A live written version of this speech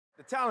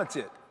The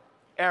talented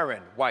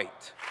Aaron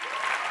White.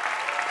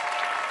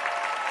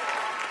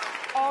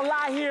 All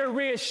I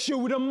hear is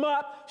shoot 'em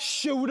up,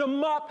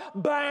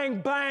 bang,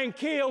 bang,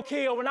 kill,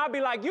 kill. And I be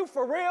like, you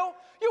for real?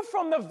 You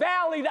from the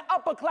valley, the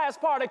upper class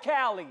part of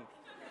Cali.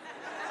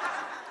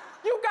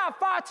 You got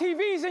 5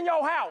 TVs in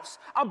your house,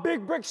 a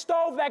big brick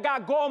stove that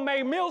got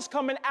gourmet meals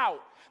coming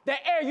out. The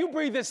air you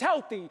breathe is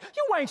healthy.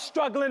 You ain't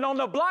struggling on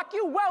the block,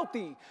 you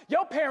wealthy.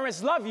 Your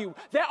parents love you.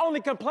 Their only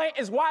complaint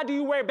is, why do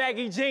you wear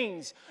baggy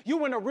jeans?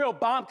 You in a real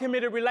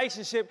bomb-committed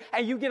relationship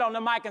and you get on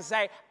the mic and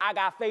say, I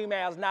got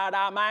females, not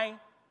I, man.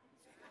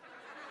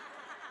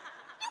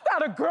 You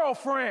got a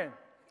girlfriend.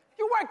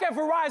 You work at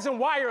Verizon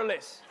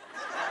Wireless.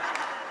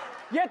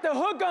 Yet the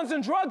hood, guns,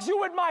 and drugs,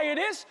 you admire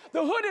this.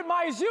 The hood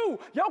admires you.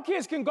 Your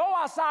kids can go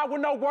outside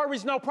with no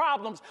worries, no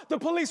problems. The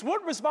police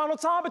would respond on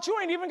time, but you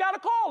ain't even got to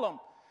call them.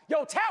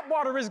 Yo, tap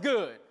water is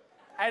good.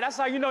 Hey, that's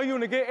how you know you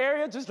in a good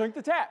area. Just drink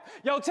the tap.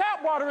 Yo,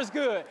 tap water is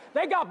good.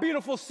 They got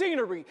beautiful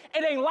scenery.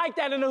 It ain't like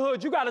that in the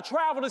hood. You got to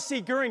travel to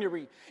see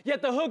greenery.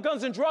 Yet the hood,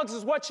 guns, and drugs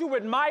is what you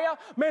admire.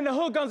 Man, the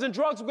hood, guns, and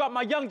drugs, we got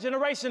my young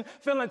generation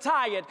feeling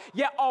tired.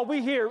 Yet all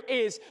we hear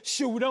is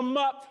shoot 'em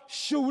up,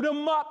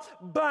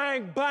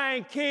 bang,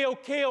 bang, kill,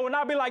 kill. And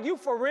I be like, you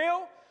for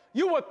real?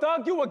 You a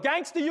thug? You a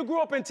gangster? You grew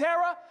up in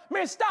terror?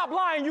 Man, stop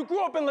lying. You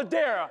grew up in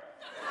Ladera.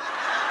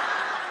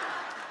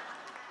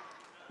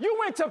 You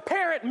went to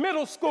Parent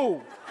Middle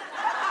School.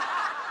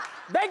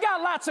 They got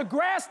lots of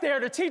grass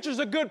there. The teachers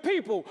are good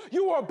people.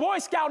 You were a Boy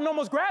Scout and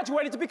almost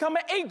graduated to become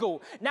an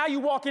Eagle. Now you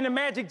walk into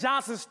Magic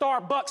Johnson's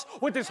Starbucks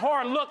with this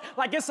hard look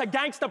like it's a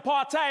gangster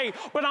party.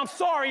 But I'm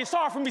sorry, it's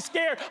hard for me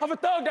scared of a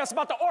thug that's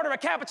about to order a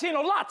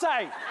cappuccino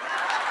latte.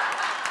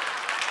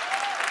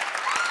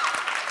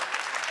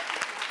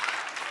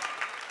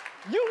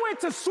 You went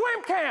to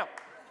swim camp.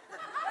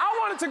 I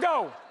wanted to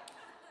go.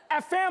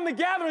 At family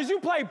gatherings, you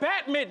play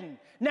badminton.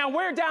 Now,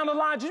 where down the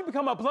line, you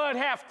become a blood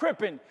half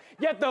crippin'.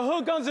 Yet the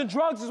hood, guns, and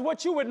drugs is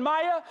what you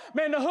admire.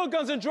 Man, the hood,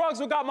 guns, and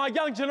drugs got my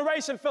young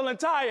generation feeling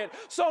tired.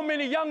 So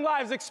many young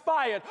lives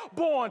expired.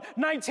 Born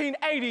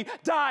 1980,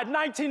 died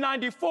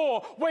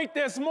 1994. Wait,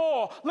 there's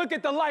more. Look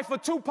at the life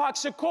of Tupac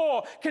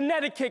Shakur.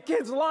 Connecticut,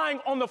 kids lying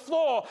on the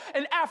floor.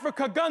 In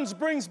Africa, guns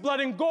brings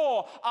blood and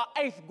gore. Our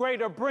 8th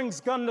grader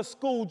brings gun to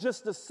school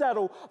just to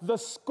settle the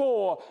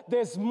score.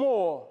 There's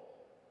more.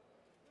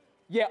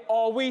 Yet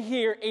all we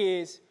hear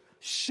is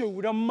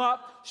shoot 'em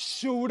up,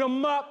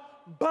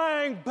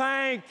 bang,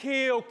 bang,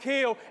 kill,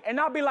 kill. And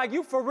I'll be like,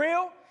 you for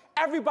real?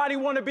 Everybody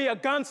want to be a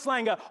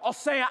gunslinger or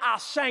saying I'll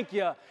shank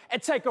you.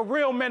 It take a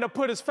real man to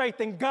put his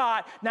faith in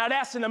God. Now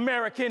that's an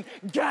American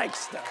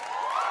gangster.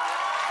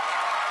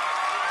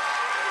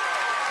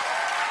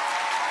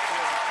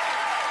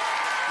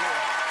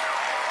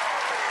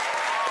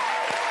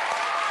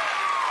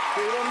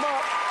 Shoot 'em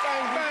up,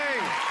 bang,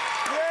 bang.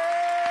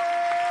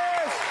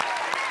 Yes!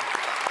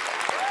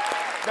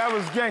 That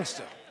was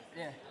gangster.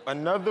 Yeah.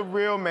 Another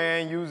real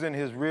man using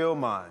his real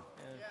mind.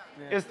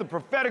 Yeah. It's the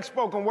prophetic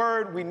spoken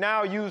word we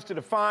now use to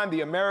define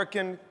the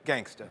American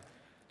gangster.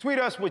 Tweet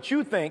us what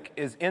you think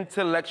is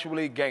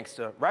intellectually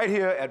gangster right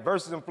here at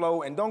Verses and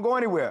Flow, and don't go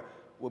anywhere.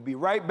 We'll be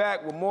right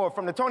back with more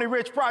from the Tony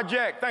Rich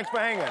Project. Thanks for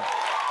hanging.